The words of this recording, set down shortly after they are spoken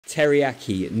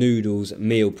Teriyaki Noodles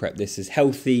meal prep. This is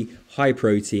healthy, high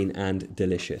protein, and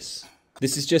delicious.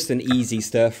 This is just an easy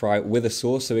stir fry with a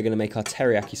sauce, so we're going to make our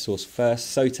teriyaki sauce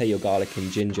first. Saute your garlic and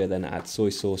ginger, then add soy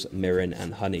sauce, mirin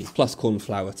and honey, plus corn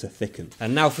flour to thicken.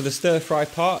 And now for the stir fry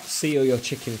part, seal your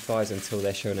chicken thighs until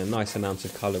they're showing a nice amount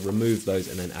of colour, remove those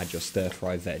and then add your stir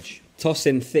fry veg. Toss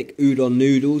in thick udon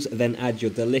noodles, then add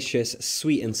your delicious,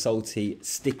 sweet and salty,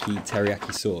 sticky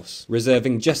teriyaki sauce,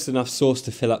 reserving just enough sauce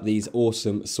to fill up these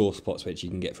awesome sauce pots which you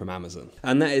can get from Amazon.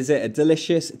 And that is it, a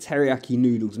delicious teriyaki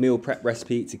noodles meal prep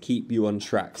recipe to keep you on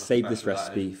track. Save this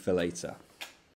recipe for later.